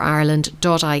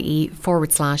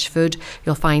discoverireland.ie/food,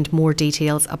 you'll find more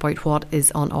details about what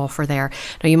is on offer there.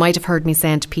 Now, you might have heard me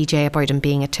saying to PJ about him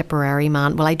being a Tipperary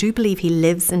man. Well, I do believe he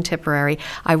lives in Tipperary.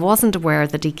 I wasn't aware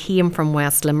that he came from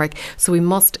West Limerick, so we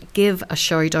must give a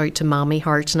shout out to Mammy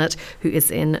Hartnett, who is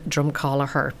in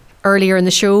Drumcallagher. Earlier in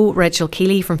the show, Rachel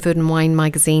Keeley from Food and Wine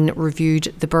magazine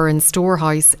reviewed the Burren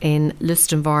Storehouse in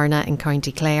Listonvarna in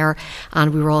County Clare,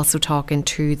 and we were also talking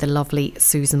to the lovely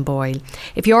Susan Boyle.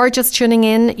 If you are just tuning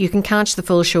in, you can catch the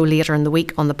full show later in the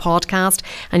week on the podcast,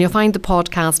 and you'll find the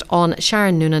podcast on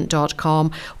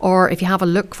SharonNoonan.com, or if you have a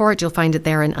look for it, you'll find it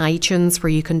there in iTunes, where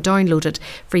you can download it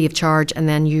free of charge and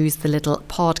then use the little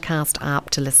podcast app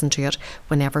to listen to it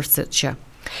whenever suits you.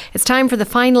 It's time for the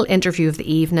final interview of the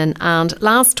evening, and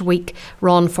last week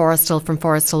Ron Forrestal from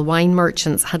Forrestal Wine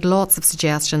Merchants had lots of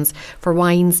suggestions for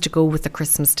wines to go with the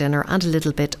Christmas dinner and a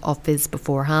little bit of fizz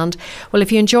beforehand. Well,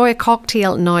 if you enjoy a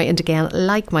cocktail now and again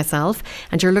like myself,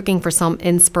 and you're looking for some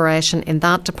inspiration in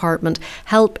that department,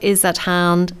 help is at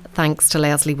hand thanks to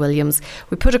Leslie Williams.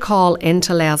 We put a call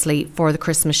into Leslie for the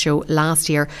Christmas show last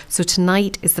year, so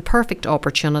tonight is the perfect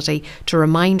opportunity to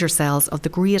remind ourselves of the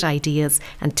great ideas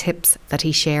and tips that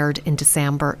he shared in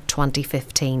December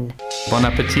 2015. Bon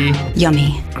appetit.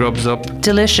 Yummy. Grubs up.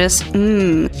 Delicious.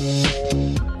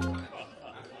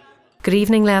 Good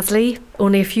evening, Leslie.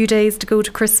 Only a few days to go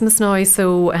to Christmas now,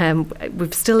 so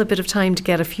we've still a bit of time to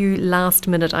get a few last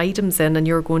minute items in, and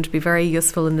you're going to be very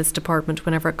useful in this department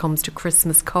whenever it comes to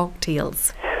Christmas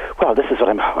cocktails. Well, this is what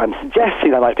I'm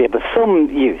suggesting that might be of some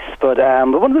use, but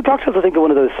one of the cocktails, I think, are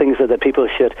one of those things that people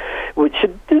should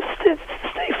stay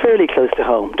fairly close to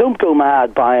home. Don't go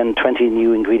mad buying 20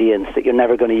 new ingredients that you're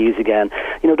never going to use again.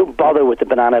 Don't bother with the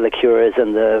banana liqueurs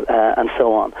and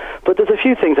so on. But there's a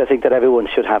few things I think that everyone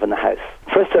should have in the house.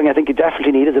 First thing I think you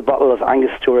definitely need is a bottle of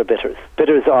Angostura bitters.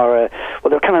 Bitters are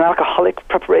they're kind of an alcoholic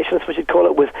preparation, as we should call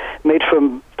it, made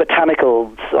from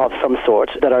botanicals of some sort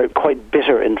that are quite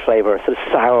bitter in flavour, sort of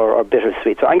sour or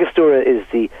bittersweet. So Angostura is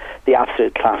the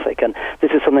absolute classic, and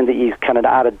this is something that you kind of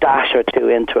add a dash or two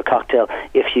into a cocktail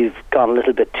if you've gone a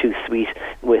little bit too sweet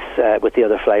with the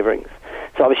other flavourings.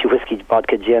 So obviously whiskey,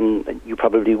 vodka, gin, you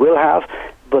probably will have,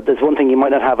 but there's one thing you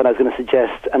might not have, and I was going to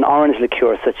suggest an orange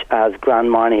liqueur such as Grand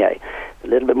Marnier. A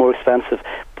little bit more expensive,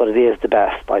 but it is the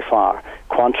best by far.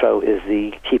 Cointreau is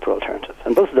the cheaper alternative,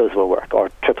 and both of those will work, or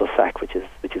triple sec, which is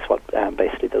what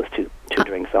basically those two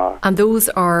drinks are. And those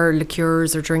are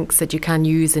liqueurs or drinks that you can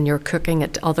use in your cooking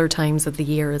at other times of the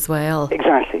year as well.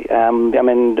 Exactly.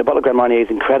 The bottle of Grand Marnier is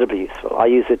incredibly useful. I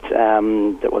use it,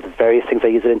 there's various things I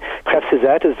use it in. Crêpe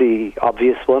Suzette is the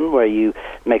obvious one, where you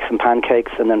make some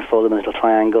pancakes and then fold them in little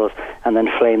triangles and then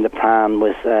flame the pan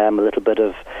with a little bit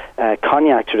of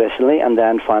cognac traditionally, and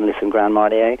then finally some Grand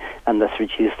Marnier, and let's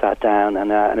reduce that down,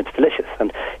 and it's delicious.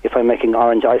 And if I'm making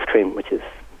orange ice cream, it's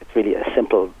really a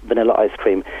simple vanilla ice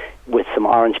cream with some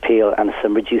orange peel and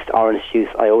some reduced orange juice,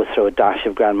 I always throw a dash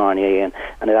of Grand Marnier in,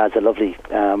 and it adds a lovely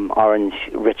orange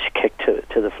rich kick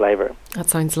to the flavour. That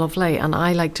sounds lovely, and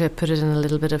I like to put it in a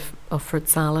little bit of fruit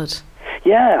salad.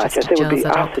 Yeah, I think it would be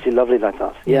absolutely lovely like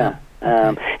that. Yeah.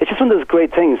 It's just one of those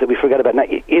great things that we forget about. Now,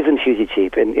 it isn't hugely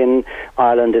cheap. In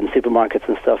Ireland, in supermarkets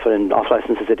and stuff, and in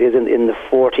off-licenses, it is in the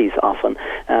 40s often.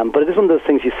 But it is one of those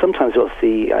things you sometimes will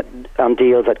see on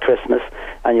deals at Christmas,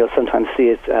 and you'll sometimes see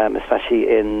it, especially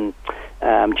in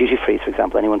duty-free, for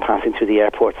example. Anyone passing through the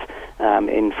airports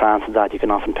in France and that, you can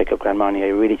often pick up Grand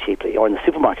Marnier really cheaply, or in the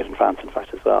supermarket in France, in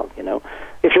fact, as well.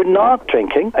 If you're not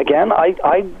drinking, again,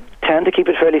 I tend to keep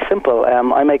it fairly simple.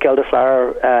 I make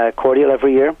elderflower cordial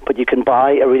every year, but you can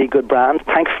buy a really good brand.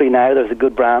 Thankfully now there's a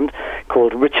good brand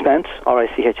called Richmond,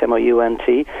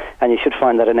 Richmount, and you should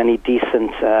find that in any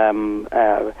decent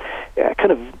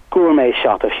kind of gourmet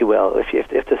shop, if you will, if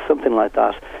there's something like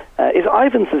that. Is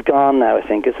Ivan's is gone now, I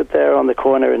think. Is it there on the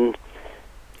corner in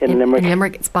Limerick? In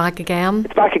Limerick, it's back again.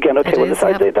 It's back again. Okay,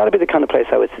 that'd be the kind of place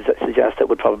I would suggest that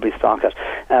would probably stock it.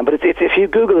 But if you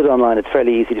Google it online, it's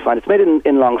fairly easy to find. It's made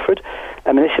in Longford,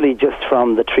 initially just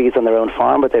from the trees on their own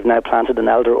farm, but they've now planted an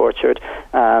elder orchard,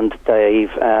 and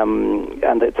they've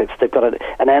got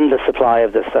an endless supply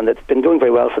of this, and it's been going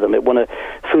very well for them. It won a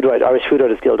Irish Food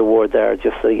Writers Guild award there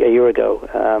just a year ago,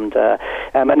 and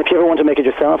if you ever want to make it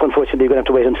yourself, unfortunately you're going to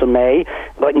have to wait until May.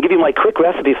 But I can give you my quick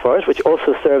recipe for it, which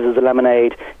also serves as a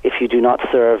lemonade if you do not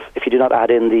add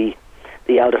in the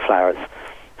elderflowers.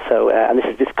 So, and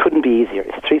this couldn't be easier.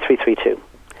 It's 3332.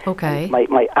 Okay.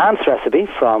 My aunt's recipe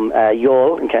from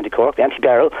Youghal in County Cork, the Auntie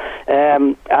Beryl,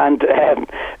 and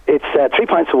it's 3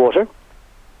 pints of water,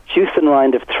 juice and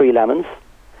rind of 3 lemons,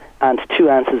 and 2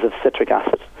 ounces of citric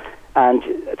acid, and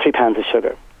 3 pounds of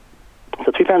sugar.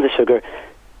 So 3 pounds of sugar,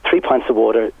 3 pints of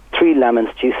water, 3 lemons,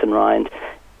 juice and rind.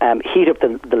 Heat up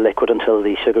the liquid until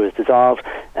the sugar is dissolved,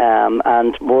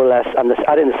 and more or less, and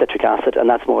add in the citric acid, and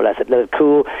that's more or less it. Let it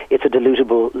cool. It's a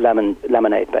dilutable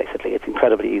lemonade, basically. It's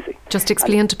incredibly easy. Just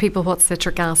explain to people what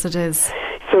citric acid is.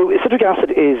 So citric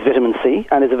acid is vitamin C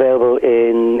and is available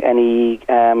in any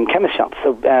chemist shops.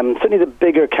 So certainly the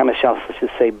bigger chemist shops, such as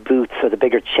say Boots or the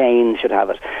bigger chains, should have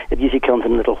it. It usually comes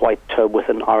in a little white tub with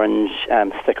an orange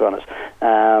sticker on it.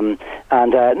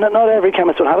 Not every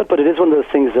chemist will have it, but it is one of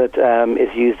those things that is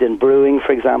used in brewing,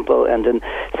 for example,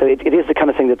 so it is the kind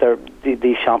of thing that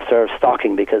these shops are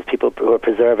stocking, because people who are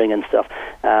preserving and stuff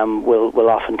will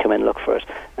often come in and look for it.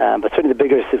 But certainly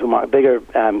the bigger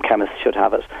chemists should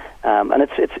have it. And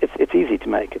it's easy to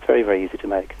make. It's very, very easy to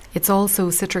make.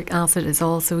 Citric acid is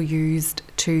also used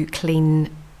to clean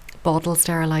bottle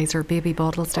steriliser, baby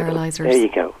bottle sterilisers. There you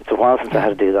go. It's a while since I had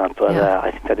to do that, but I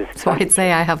think that is... So I'd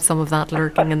say I have some of that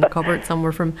lurking in the cupboard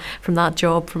somewhere from that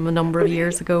job from a number of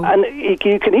years ago. And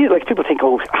you can eat, like, people think,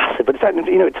 acid, but just that,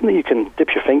 it's something you can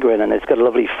dip your finger in, and it's got a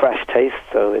lovely fresh taste,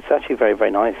 so it's actually very,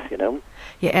 very nice,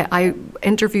 Yeah, I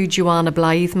interviewed Joanna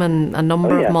Blytheman a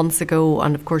number of months ago,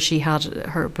 and of course she had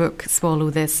her book Swallow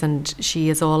This, and she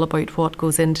is all about what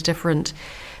goes into different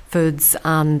foods,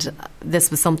 and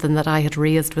this was something that I had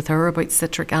raised with her about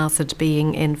citric acid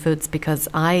being in foods, because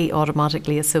I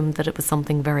automatically assumed that it was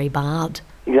something very bad.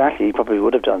 Exactly, you probably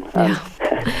would have done.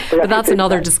 But that's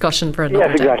another discussion for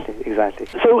another day. Yes, exactly.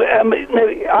 So now,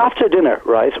 after dinner,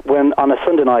 right, when on a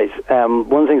Sunday night,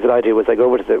 one of the things that I do is I go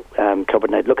over to the cupboard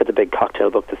and I look at the big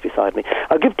cocktail book that's beside me.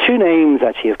 I'll give two names,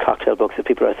 actually, of cocktail books if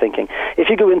people are thinking. If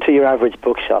you go into your average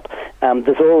bookshop,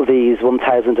 there's all these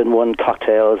 1001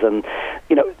 cocktails, and,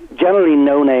 generally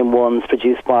no-name ones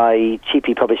produced by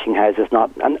cheapy publishing houses,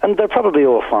 and they're probably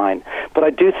all fine. But I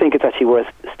do think it's actually worth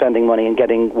spending money and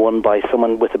getting one by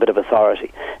someone with a bit of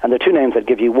authority. And there are two names I'd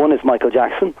give you. One is Michael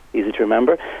Jackson, easy to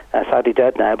remember, sadly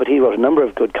dead now, but he wrote a number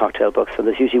of good cocktail books, and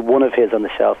there's usually one of his on the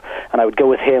shelf, and I would go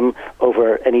with him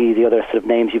over any of the other sort of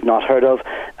names you've not heard of.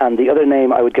 And the other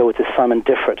name I would go with is Simon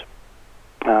Difford.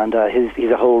 And he's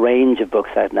a whole range of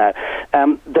books out now.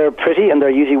 They're pretty, and they're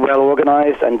usually well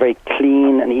organised and very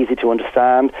clean and easy to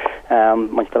understand.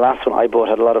 The last one I bought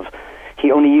had a lot of...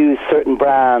 He only used certain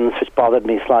brands, which bothered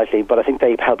me slightly, but I think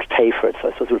they helped pay for it, so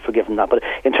I suppose we'll forgive him that. But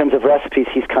in terms of recipes,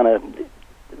 he's kind of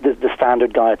the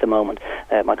standard guy at the moment.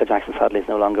 Michael Jackson, sadly, is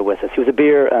no longer with us. He was a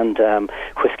beer and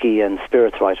whiskey and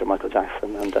spirits writer, Michael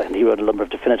Jackson, and he wrote a number of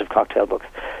definitive cocktail books.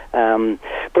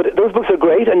 But those books are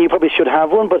great, and you probably should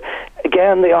have one, but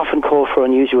again, they often call for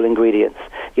unusual ingredients.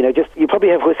 You probably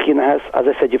have whiskey in the house. As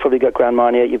I said, you've probably got Grand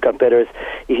Marnier, you've got bitters.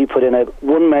 If you put in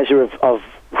one measure of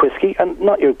whiskey, and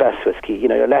not your best whiskey,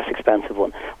 your less expensive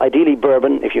one. Ideally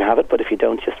bourbon if you have it, but if you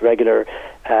don't, just regular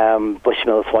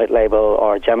Bushmills White Label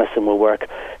or Jameson will work.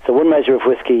 So one measure of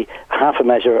whiskey, half a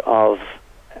measure of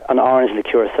an orange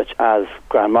liqueur such as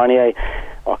Grand Marnier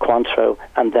or Cointreau,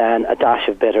 and then a dash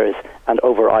of bitters and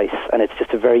over ice. And it's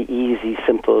just a very easy,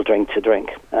 simple drink to drink.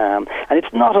 And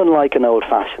it's not unlike an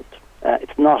old-fashioned.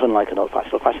 It's not unlike an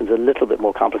old-fashioned. Old-fashioned is a little bit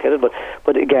more complicated,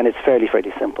 but again, it's fairly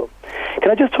simple. Can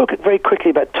I just talk very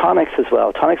quickly about tonics as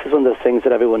well? Tonics is one of those things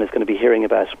that everyone is going to be hearing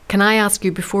about. Can I ask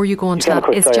you, before you go on to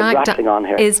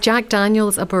that, is Jack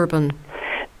Daniel's a bourbon?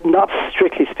 Not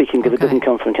strictly speaking, because it doesn't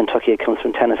come from Kentucky, it comes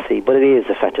from Tennessee, but it is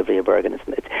effectively a bourbon.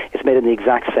 It's made in the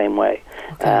exact same way.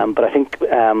 Okay. But I think,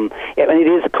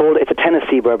 it's a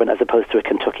Tennessee bourbon as opposed to a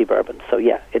Kentucky bourbon. So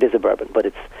yeah, it is a bourbon,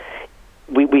 but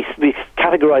we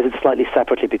categorise it slightly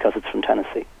separately because it's from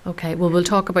Tennessee. Okay, well, we'll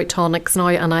talk about tonics now,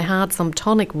 and I had some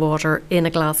tonic water in a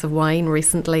glass of wine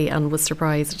recently and was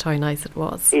surprised at how nice it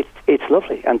was. It's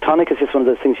lovely, and tonic is just one of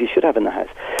those things you should have in the house.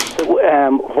 So,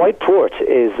 white port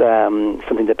is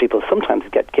something that people sometimes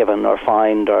get given or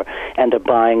find or end up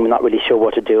buying, not really sure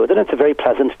what to do with it. It's a very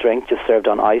pleasant drink, just served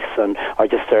on ice or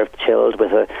just served chilled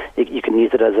with you can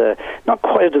use it as not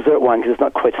quite a dessert wine because it's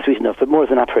not quite sweet enough, but more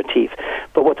as an aperitif.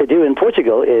 But what they do in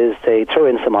Portugal is they throw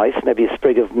in some ice, maybe a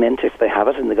sprig of mint if they have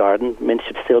it in the garden. Mint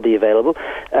should still be available.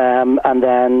 And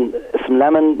then some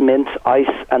lemon, mint,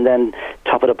 ice, and then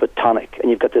top it up with tonic. And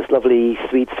you've got this lovely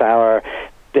sweet, sour,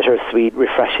 bittersweet,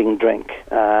 refreshing drink.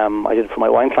 I did it for my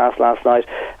wine class last night,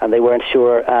 and they weren't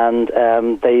sure,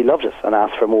 and they loved it and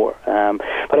asked for more.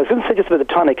 But I was going to say just about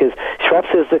the tonic is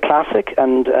Schweppes is the classic,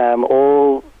 and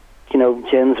all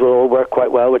gins will all work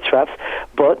quite well with Schweppes,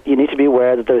 but you need to be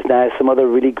aware that there's now some other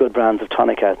really good brands of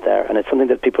tonic out there, and it's something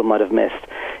that people might have missed.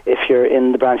 If you're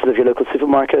in the branches of your local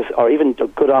supermarket, or even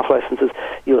good off licenses,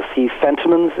 you'll see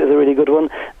Fentimans is a really good one,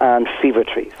 and Fever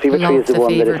Tree. Fever Tree is the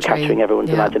one that is capturing everyone's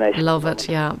imagination. Love it,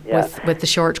 yeah. With the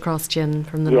Short Cross gin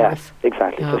from the north.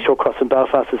 Exactly. So Short Cross in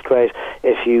Belfast is great.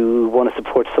 If you want to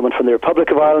support someone from the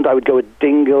Republic of Ireland, I would go with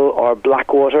Dingle or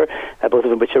Blackwater, both of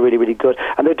them which are really, really good.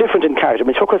 And they're different in character. I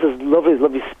mean, Short Cross is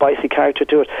lovely spicy character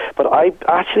to it, but I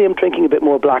actually am drinking a bit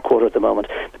more Blackwater at the moment.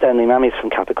 But then the Mammy's from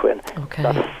Cappoquin. Okay.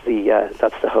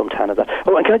 That's the hometown of that.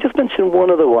 Oh, and can I just mention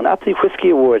one other one? At the Whiskey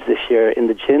Awards this year in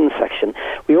the gin section,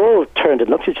 we all turned and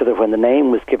looked at each other when the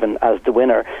name was given as the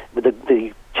winner.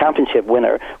 The championship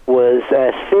winner was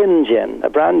Sin Gin, a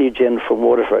brand new gin from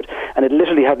Waterford, and it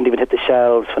literally hadn't even hit the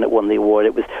shelves when it won the award.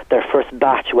 It was their first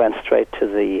batch went straight to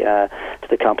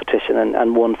the competition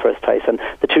and won first place. And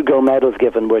the two gold medals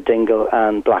given were Dingle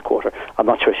and Blackwater. I'm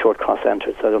not sure Short Cross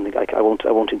entered, so I don't think I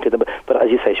won't include them. But as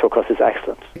you say, Short Cross is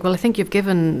excellent. Well, I think you've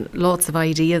given lots of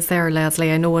ideas there,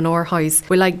 Leslie. I know in our house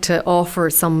we like to offer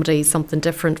somebody something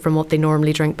different from what they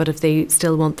normally drink, but if they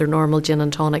still want their normal gin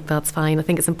and tonic, that's fine. I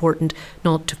think it's important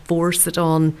not to force it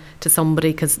on to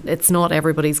somebody, because it's not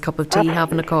everybody's cup of tea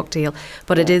having a cocktail,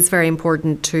 but it is very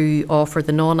important to offer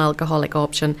the non-alcoholic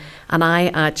option. And I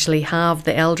actually have have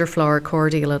the elderflower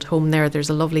cordial at home there. There's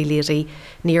a lovely lady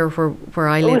near where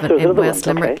I live in West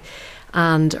Limerick. Okay.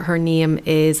 And her name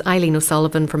is Eileen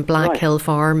O'Sullivan from Black Hill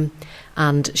Farm,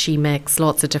 and she makes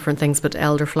lots of different things, but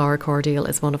elderflower cordial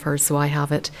is one of hers, so I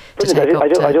have it to take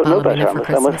up to I don't know about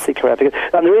her. I must seek her out.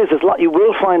 And there's a lot. You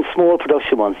will find small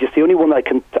production ones. Just the only one I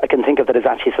can think of that is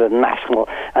actually sort of national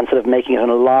and sort of making it on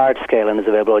a large scale and is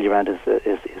available all year round is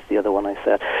the other one I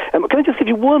said. Can I just give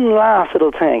you one last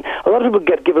little thing? A lot of people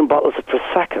get given bottles of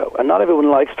Prosecco, and not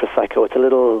everyone likes Prosecco. It's a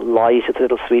little light, it's a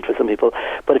little sweet for some people,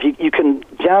 but if you can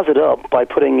jazz it up by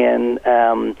putting in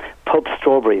pulped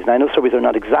strawberries. Now, I know strawberries are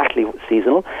not exactly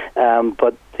seasonal,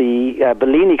 but the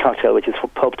Bellini cocktail, which is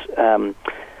pulped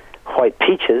white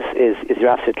peaches, is your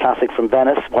absolute classic from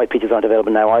Venice. White peaches aren't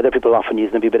available now either. People often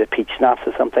use maybe a bit of peach schnapps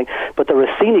or something. But the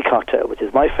Rossini cocktail, which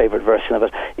is my favourite version of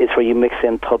it, is where you mix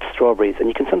in pulped strawberries. And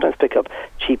you can sometimes pick up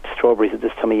cheap strawberries at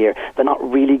this time of year. They're not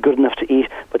really good enough to eat,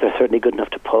 but they're certainly good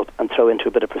enough to pulp and throw into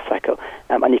a bit of Prosecco.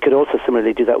 And you could also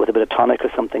similarly do that with a bit of tonic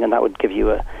or something, and that would give you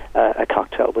a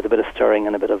cocktail with a bit of stirring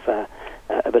and a bit of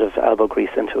elbow grease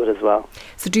into it as well.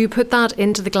 So do you put that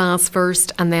into the glass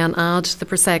first and then add the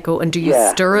Prosecco, and do you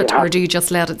stir it, or do you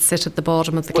just let it sit at the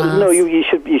bottom of the glass? No, you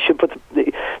should put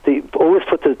always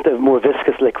put the more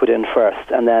viscous liquid in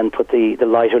first, and then put the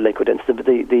lighter liquid in. So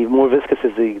the more viscous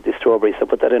is the strawberry, so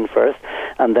put that in first,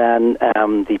 and then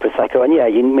the Prosecco. And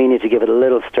you may need to give it a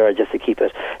little stir just to keep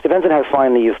it. Depends on how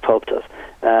finely you've pulped it.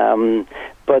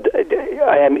 But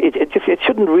it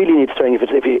shouldn't really need stirring.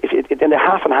 If and a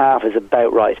half and half is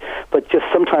about right. But just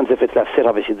sometimes if it's left sit,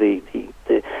 obviously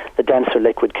the denser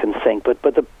liquid can sink. But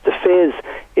the fizz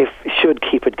should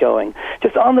keep it going.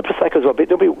 Just on the Prosecco as well,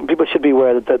 people should be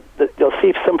aware that they'll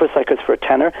see some Proseccos for a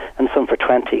tenner and some for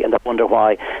 20, and they wonder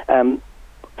why.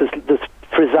 This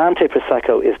Frizzante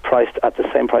Prosecco is priced at the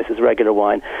same price as regular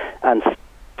wine, and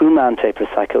Spumante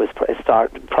Prosecco is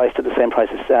priced at the same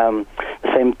price as the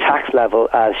same tax level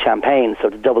as champagne, so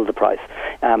to double the price.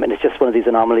 And it's just one of these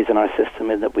anomalies in our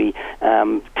system in that we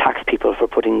tax people for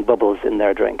putting bubbles in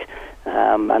their drink.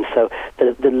 And so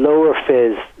the lower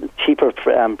fizz, cheaper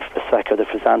Prosecco, the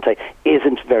Frizzante,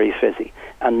 isn't very fizzy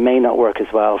and may not work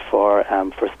as well for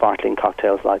sparkling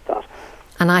cocktails like that.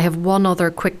 And I have one other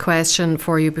quick question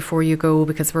for you before you go,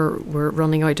 because we're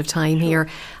running out of time here.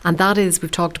 And that is,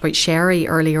 we've talked about sherry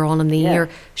earlier on in the year.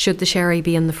 Should the sherry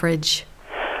be in the fridge?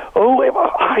 Oh,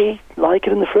 I like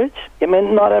it in the fridge. I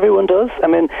mean, not everyone does. I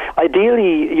mean,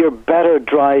 ideally, your better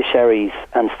dry sherries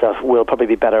and stuff will probably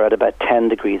be better at about 10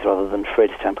 degrees rather than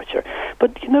fridge temperature.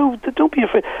 But, don't be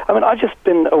afraid. I mean, I've just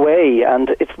been away, and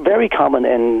it's very common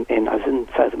I was in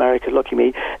South America, lucky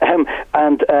me, and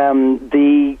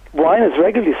the wine is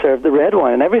regularly served, the red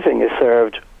wine and everything is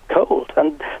served cold,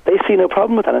 and they see no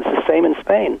problem with that. It's the same in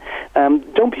Spain.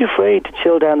 Don't be afraid to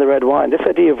chill down the red wine. This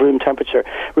idea of room temperature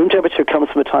comes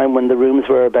from a time when the rooms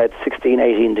were about 16,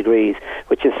 18 degrees,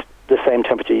 which is the same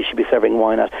temperature you should be serving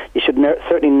wine at. You should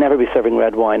certainly never be serving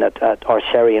red wine or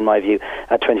sherry, in my view,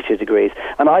 at 22 degrees.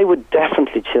 And I would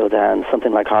definitely chill down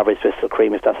something like Harvey's Bristol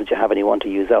Cream if that's what you have and you want to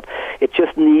use up. It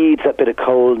just needs a bit of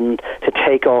cold to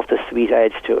take off the sweet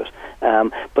edge to it.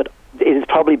 But it is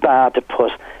probably bad to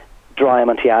put dry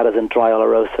Amontillados and dry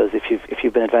Olorosos if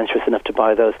you've been adventurous enough to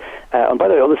buy those. And by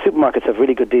the way, all the supermarkets have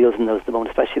really good deals in those at the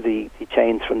moment, especially the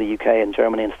chains from the UK and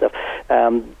Germany and stuff.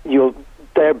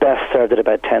 They're best served at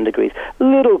about 10 degrees. A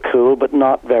little cool, but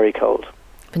not very cold.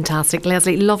 Fantastic.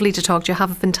 Leslie, lovely to talk to you.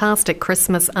 Have a fantastic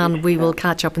Christmas, and we will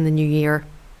catch up in the new year.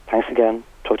 Thanks again.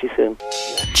 Talk to you soon.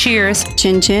 Cheers.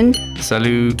 Chin chin.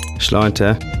 Salut.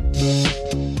 Schleunter.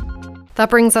 That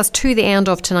brings us to the end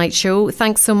of tonight's show.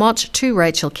 Thanks so much to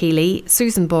Rachel Keeley,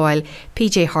 Susan Boyle,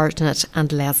 PJ Hartnett and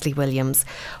Leslie Williams.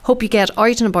 Hope you get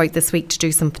out and about this week to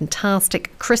do some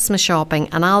fantastic Christmas shopping,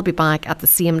 and I'll be back at the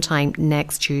same time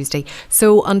next Tuesday.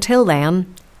 So until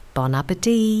then, bon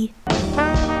appétit.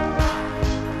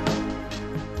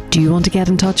 Do you want to get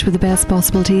in touch with the best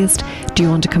possible taste? Do you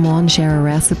want to come on, share a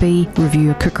recipe,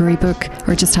 review a cookery book,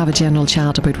 or just have a general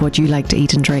chat about what you like to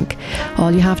eat and drink?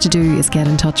 All you have to do is get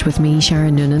in touch with me,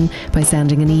 Sharon Noonan, by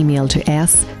sending an email to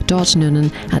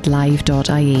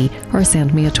s.noonan@live.ie or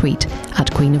send me a tweet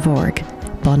 @Queen of Org.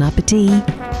 Bon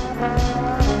appétit!